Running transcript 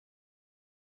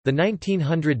The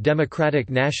 1900 Democratic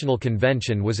National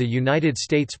Convention was a United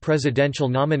States presidential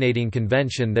nominating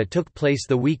convention that took place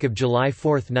the week of July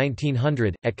 4,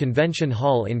 1900, at Convention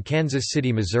Hall in Kansas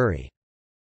City, Missouri.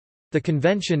 The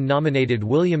convention nominated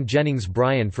William Jennings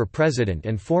Bryan for president,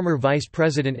 and former Vice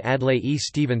President Adlai E.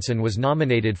 Stevenson was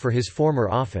nominated for his former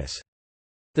office.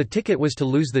 The ticket was to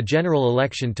lose the general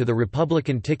election to the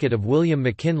Republican ticket of William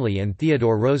McKinley and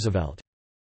Theodore Roosevelt.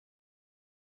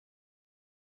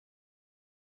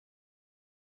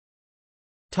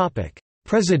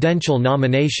 Presidential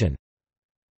nomination.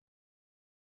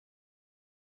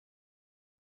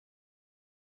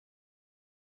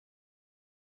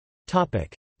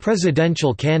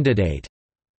 Presidential candidate.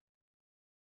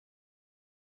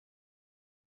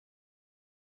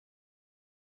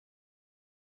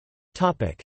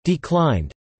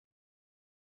 Declined.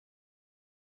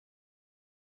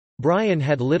 Bryan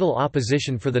had little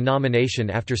opposition for the nomination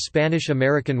after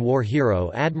Spanish-American War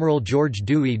hero Admiral George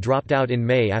Dewey dropped out in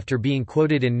May after being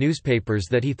quoted in newspapers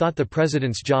that he thought the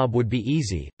president's job would be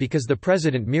easy, because the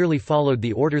president merely followed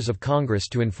the orders of Congress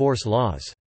to enforce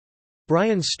laws.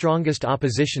 Bryan's strongest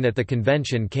opposition at the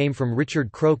convention came from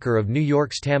Richard Croker of New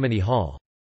York's Tammany Hall.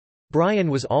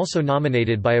 Bryan was also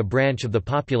nominated by a branch of the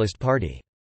Populist Party.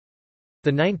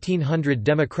 The 1900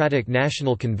 Democratic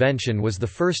National Convention was the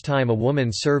first time a woman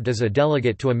served as a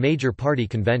delegate to a major party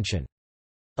convention.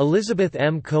 Elizabeth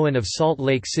M. Cohen of Salt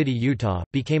Lake City, Utah,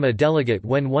 became a delegate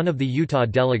when one of the Utah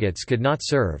delegates could not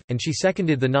serve, and she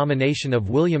seconded the nomination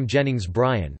of William Jennings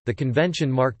Bryan. The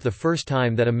convention marked the first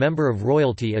time that a member of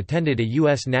royalty attended a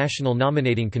U.S. national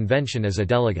nominating convention as a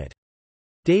delegate.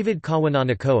 David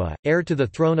Kawananakoa, heir to the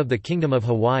throne of the Kingdom of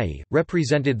Hawaii,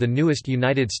 represented the newest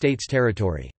United States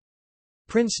territory.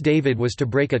 Prince David was to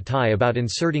break a tie about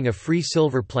inserting a free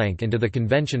silver plank into the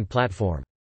convention platform.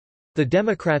 The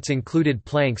Democrats included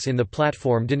planks in the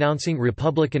platform denouncing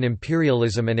Republican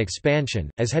imperialism and expansion,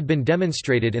 as had been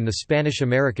demonstrated in the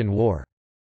Spanish-American War.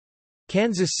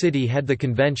 Kansas City had the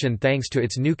convention thanks to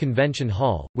its new convention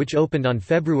hall, which opened on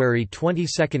February 22,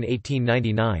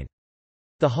 1899.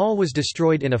 The hall was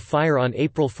destroyed in a fire on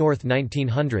April 4,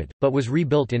 1900, but was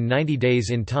rebuilt in 90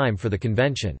 days in time for the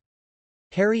convention.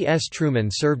 Harry S. Truman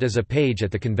served as a page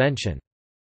at the convention.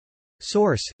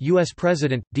 Source: U.S.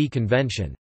 President, D.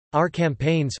 Convention. Our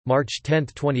Campaigns, March 10,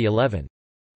 2011.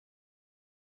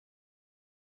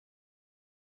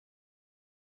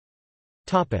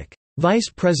 Vice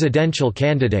presidential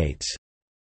candidates.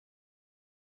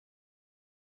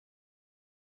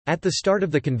 At the start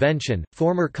of the convention,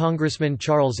 former Congressman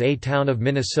Charles A. Towne of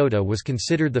Minnesota was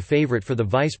considered the favorite for the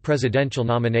vice presidential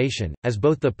nomination, as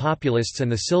both the Populists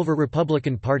and the Silver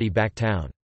Republican Party backed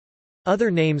Towne.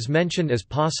 Other names mentioned as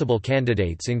possible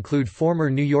candidates include former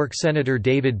New York Senator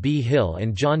David B. Hill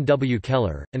and John W.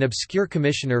 Keller, an obscure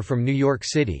commissioner from New York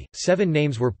City. 7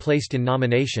 names were placed in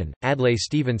nomination: Adlai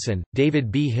Stevenson,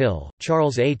 David B. Hill,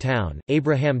 Charles A. Towne,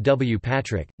 Abraham W.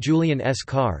 Patrick, Julian S.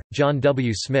 Carr, John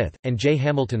W. Smith, and J.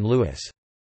 Hamilton Lewis.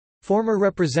 Former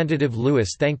Representative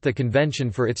Lewis thanked the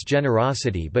convention for its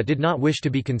generosity but did not wish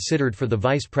to be considered for the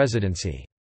vice presidency.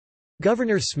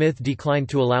 Governor Smith declined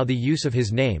to allow the use of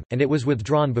his name, and it was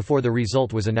withdrawn before the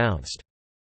result was announced.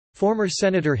 Former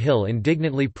Senator Hill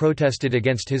indignantly protested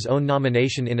against his own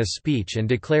nomination in a speech and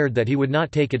declared that he would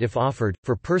not take it if offered,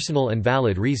 for personal and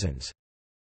valid reasons.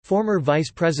 Former Vice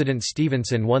President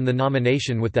Stevenson won the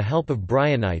nomination with the help of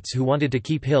Bryanites who wanted to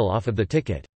keep Hill off of the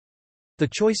ticket. The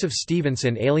choice of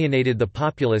Stevenson alienated the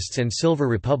Populists and Silver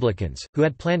Republicans, who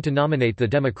had planned to nominate the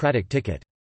Democratic ticket.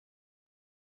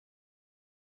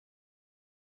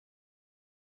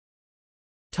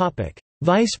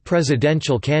 Vice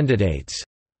presidential candidates.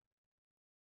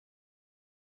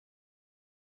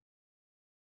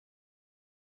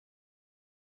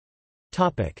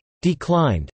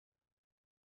 Declined.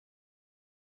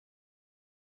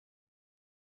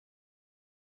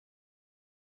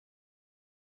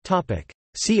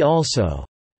 See also: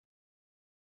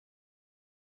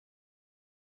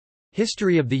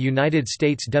 History of the United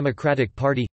States Democratic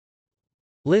Party,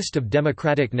 List of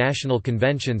Democratic National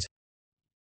Conventions,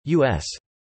 U.S.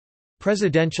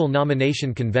 Presidential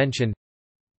Nomination Convention,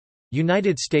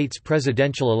 United States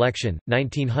Presidential Election,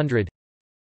 1900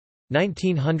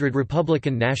 1900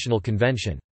 Republican National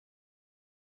Convention.